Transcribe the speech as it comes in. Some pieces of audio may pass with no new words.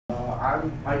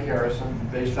I'm Mike Harrison,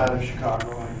 based out of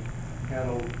Chicago. I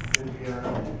handle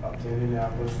Indiana, up to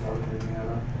Indianapolis, northern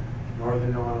Indiana,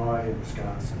 northern Illinois, and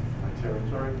Wisconsin for my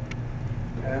territory.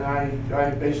 And I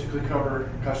basically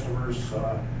cover customers,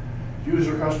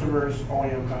 user customers,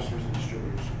 OEM customers, and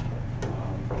distributors.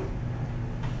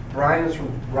 Brian is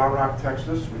from Round Rock,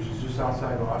 Texas, which is just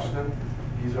outside of Austin.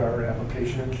 He's our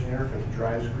application engineer for the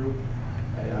drives group.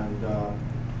 And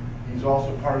he's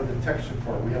also part of the tech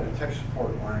support. We have a tech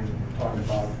support line that we're talking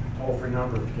about, toll-free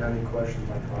number. If you got any questions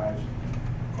on drives,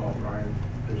 call Brian.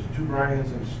 There's 2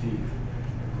 Brians and Steve.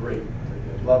 They're great.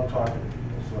 They love talking to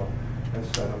people. So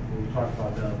that's we'll talk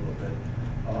about that a little bit.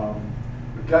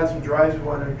 We've got some drives we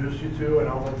want to introduce you to, and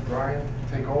I'll let Brian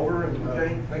take over. And,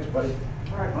 okay. Thanks, buddy.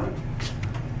 All right, Mike.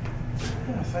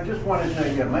 Yes, I just wanted to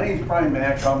tell you, my name's Brian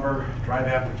Macomber, drive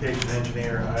application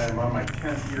engineer. I'm on my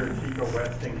 10th year at TECO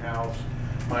Westinghouse.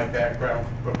 My background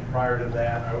prior to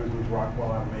that, I was with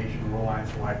Rockwell Automation,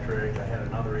 Reliance Electric. I had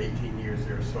another 18 years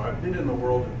there, so I've been in the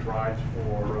world of drives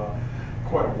for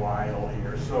quite a while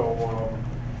here. So,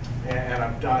 and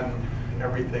I've done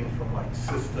everything from like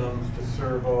systems to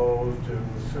servos to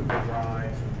simple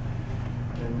drives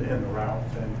and the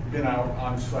routes, and been out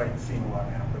on site and seen a lot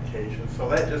of applications. So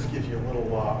that just gives you a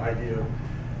little idea of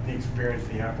the experience,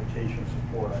 the application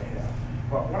support I have.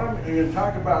 But what I'm going to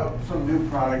talk about some new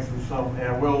products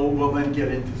and we'll then get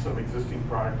into some existing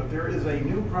product. But there is a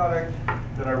new product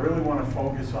that I really want to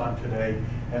focus on today,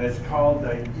 and it's called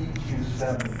the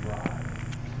EQ7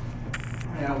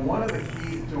 drive. And one of the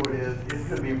keys to it is it's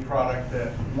going to be a product that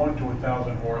 1 to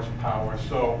 1,000 horsepower.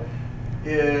 So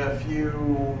if you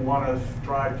want to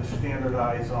drive to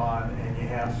standardize on and you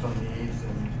have some needs,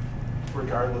 and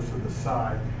regardless of the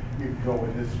size, you can go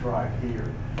with this drive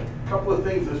here. A couple of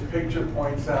things this picture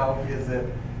points out is that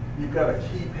you've got a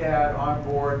keypad on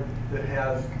board that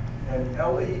has an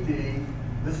LED.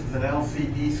 This is an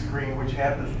LCD screen which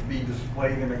happens to be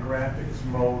displayed in a graphics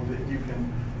mode that you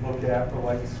can look at for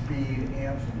like speed,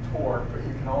 amps, and torque, but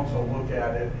you can also look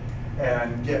at it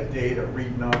and get data,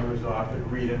 read numbers off it,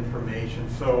 read information.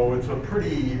 So it's a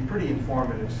pretty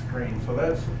informative screen. So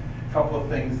that's a couple of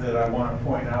things that I want to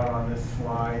point out on this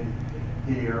slide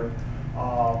here.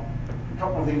 A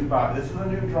couple of things about it. This is a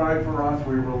new drive for us.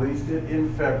 We released it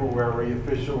in February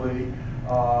officially.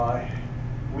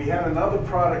 We had another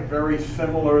product very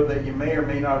similar that you may or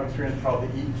may not have experienced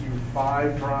called the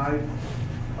EQ5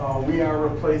 drive. We are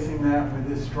replacing that with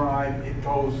this drive.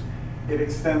 It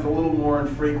extends a little more in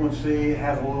frequency. It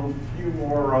has a few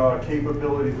more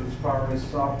capabilities as far as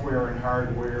software and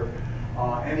hardware.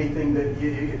 Anything that if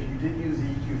you did use the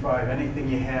EQ5, anything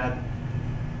you had,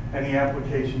 any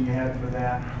application you had for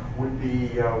that would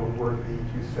work with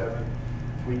the EQ7.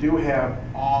 We do have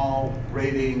all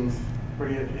ratings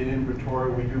in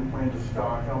inventory. We do plan to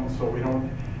stock them, so we don't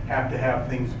have to have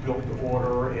things built to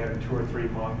order in 2 or 3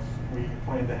 months. We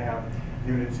plan to have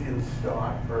units in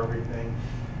stock for everything.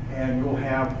 And you'll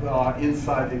have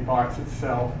inside the box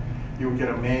itself, you'll get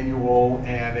a manual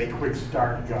and a quick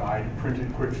start guide,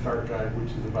 printed quick start guide,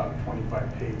 which is about a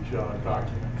 25-page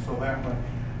document. So that would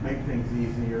make things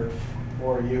easier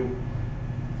for you.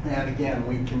 And again,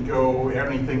 we can go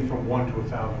anything from 1 to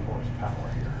 1,000 horsepower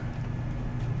here.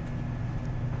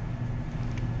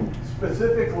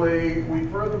 Specifically,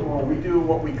 furthermore, we do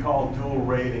what we call dual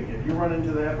rating. Have you run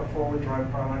into that before with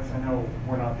drive products? I know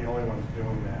we're not the only ones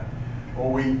doing that.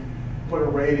 Or we put a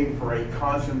rating for a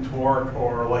constant torque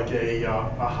or like a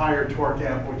higher torque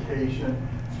application,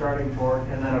 starting torque,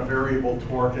 and then a variable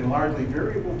torque. And largely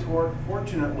variable torque,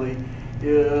 fortunately,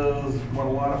 is what a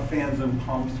lot of fans and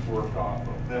pumps work off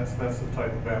of. That's the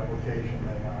type of application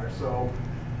they are. So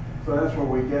that's where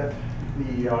we get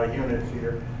the units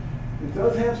here. It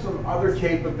does have some other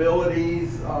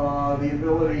capabilities, the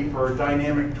ability for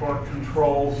dynamic torque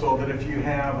control, so that if you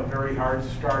have a very hard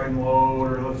starting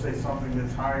load, or let's say something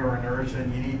that's higher inertia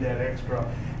and you need that extra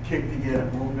kick to get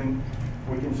it moving,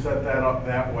 we can set that up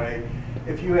that way.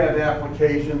 If you have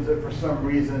applications that for some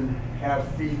reason have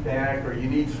feedback, or you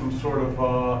need some sort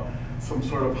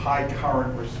of high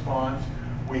current response,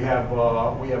 we have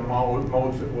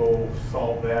modes that will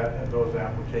solve those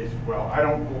applications well. I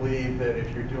don't believe that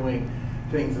if you're doing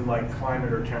things in like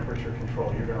climate or temperature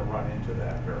control, you're going to run into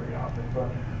that very often.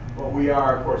 But we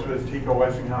are, of course, with TECO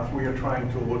Westinghouse, we are trying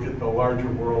to look at the larger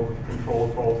world of control,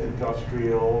 both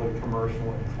industrial and commercial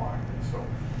and climate. So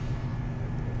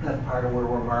that's part of where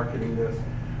we're marketing this.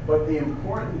 But the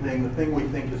important thing, the thing we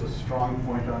think is a strong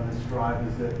point on this drive,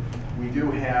 is that we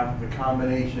do have the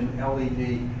combination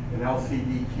LED and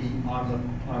LCD key on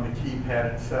the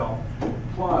keypad itself.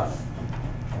 Plus,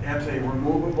 it's a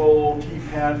removable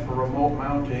keypad for remote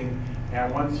mounting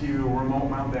And once you remote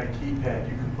mount that keypad,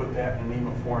 you can put that in an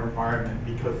EMA4 environment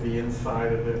because the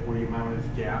inside of it where you mount is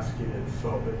gasketed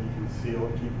so that you can seal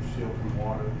it, keep it sealed from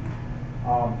water.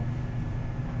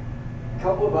 A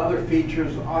couple of other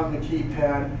features on the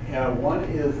keypad. One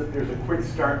is that there's a quick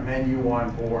start menu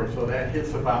on board, so that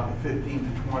hits about the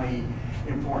 15 to 20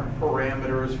 important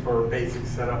parameters for basic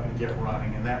setup and get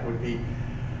running, and that would be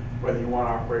whether you want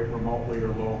to operate remotely or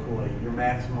locally, your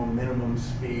maximum, minimum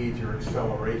speeds, your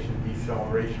acceleration,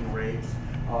 deceleration rates,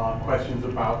 questions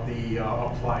about the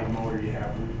applied motor you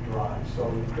have with the drive. So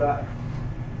we've got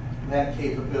that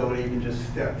capability. You can just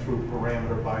step through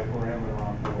parameter by parameter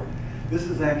on board. This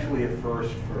is actually a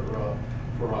first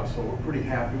for us, so we're pretty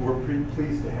happy. We're pretty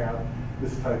pleased to have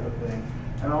this type of thing.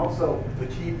 And also, the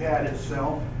keypad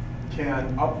itself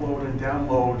can upload and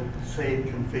download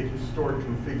saved stored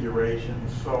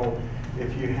configurations. So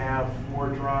if you have 4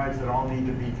 drives that all need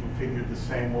to be configured the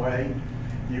same way,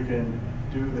 you can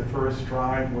do the first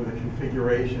drive with a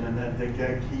configuration and then take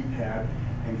that keypad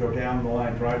and go down the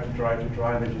line, drive to drive to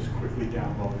drive, and just quickly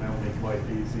download. That'll make life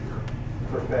easier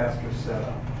for faster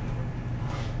setup.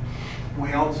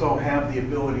 We also have the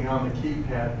ability on the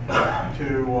keypad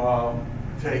to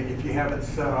if you have it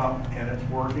set up and it's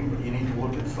working, but you need to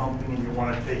look at something and you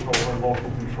want to take over local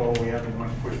control, we have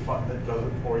one push button that does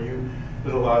it for you.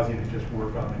 That allows you to just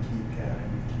work on the keypad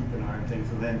and keep an eye on things.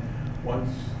 And then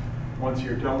once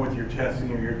you're done with your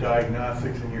testing or your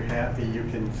diagnostics and you're happy, you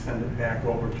can send it back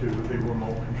over to the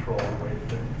remote control way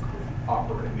to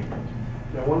operate.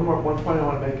 Yeah, one point I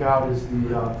want to make out is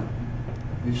the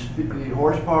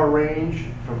horsepower range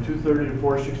from 230 to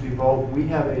 460 volt. We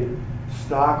have a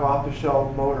stock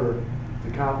off-the-shelf motor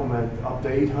to complement up to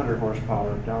 800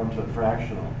 horsepower down to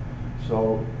fractional.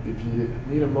 So if you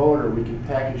need a motor, we can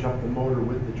package up the motor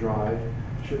with the drive,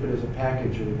 ship it as a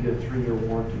package, and get a 3-year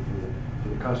warranty for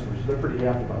the customers. So they're pretty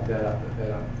happy about that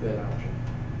option.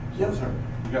 Yes, sir.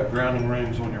 You got grounding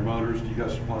rings on your motors. Do you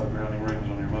guys supply the grounding rings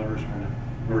on your motors?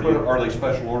 Or are they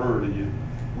special order, or do you?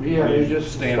 We have Aegis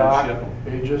standard stock. ship them?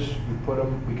 Aegis,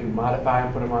 we can modify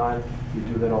and put them on. We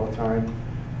do that all the time.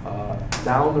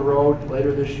 Down the road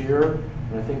later this year,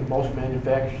 and I think most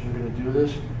manufacturers are going to do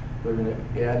this, they're going to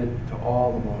add it to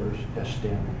all the motors as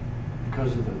standard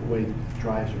because of the way the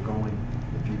drives are going in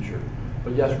the future.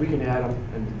 But yes, we can add them,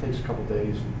 and it takes a couple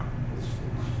days, and it's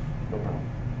no problem.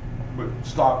 But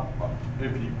stock,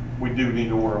 we do need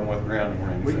to order them with grounding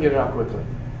rings. We can get it out quickly.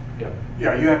 Yep.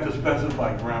 Yeah, you have to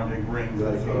specify grounding rings.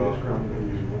 That's grounding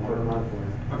rings. We'll put them on for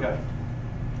you. Okay.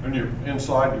 And you're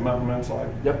inside, you mount them inside?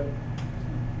 Yep.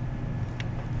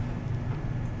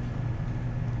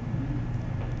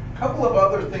 A couple of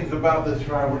other things about this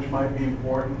drive which might be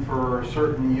important for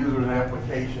certain users and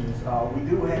applications. We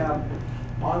do have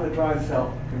on the drive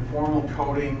itself conformal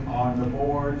coating on the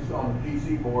boards, on the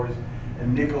PC boards,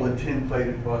 and nickel and tin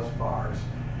plated bus bars.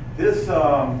 This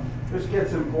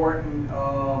gets important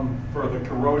for the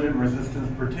corrosion resistance,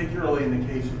 particularly in the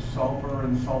case of sulfur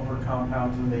and sulfur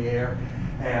compounds in the air,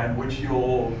 and which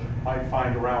you'll might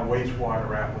find around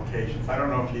wastewater applications. I don't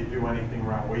know if you do anything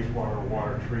around wastewater or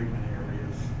water treatment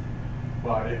areas,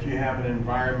 but if you have an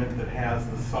environment that has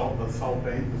the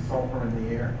sulfur in the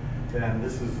air, then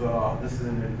this is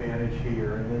an advantage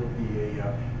here, and it'll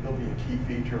be a key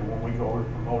feature when we go to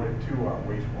promote it to our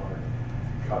wastewater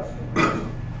customers.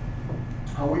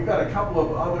 We've got a couple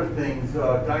of other things,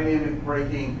 dynamic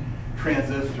braking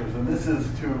transistors, and this is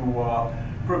to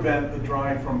prevent the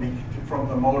drive from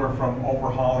the motor from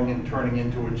overhauling and turning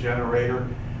into a generator.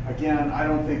 Again, I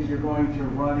don't think you're going to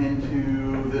run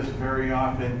into this very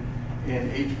often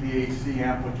in HVAC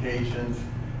applications.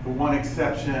 The one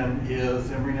exception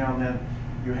is every now and then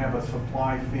you have a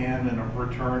supply fan and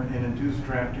an induced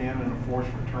draft fan and a forced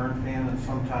return fan, and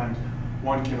sometimes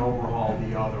one can overhaul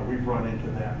the other. We've run into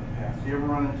that in the past. You ever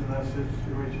run into that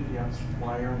situation? You have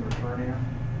supply air and return air?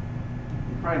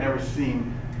 You've probably never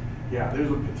seen, yeah,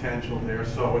 there's a potential there.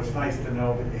 So it's nice to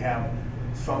know that you have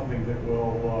something that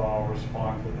will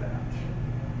respond to that.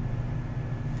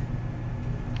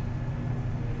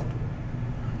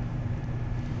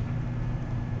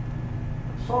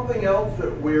 Something else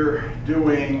that we're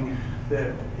doing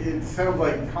that it sounds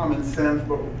like common sense,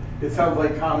 but it sounds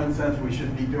like common sense, we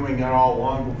should be doing it all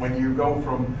along. But when you go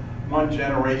from one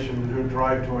generation to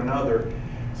drive to another,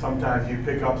 sometimes you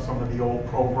pick up some of the old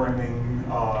programming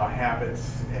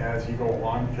habits as you go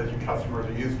along because your customers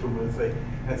are used to them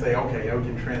and say, okay, yeah, we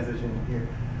can transition here.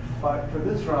 But for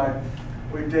this drive,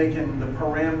 we've taken the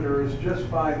parameters just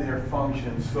by their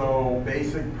function. So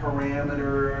basic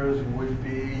parameters would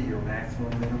be your maximum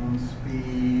minimum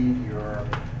speed, your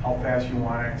how fast you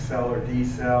want to accel or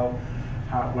decel,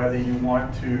 whether you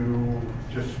want to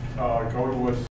just go to a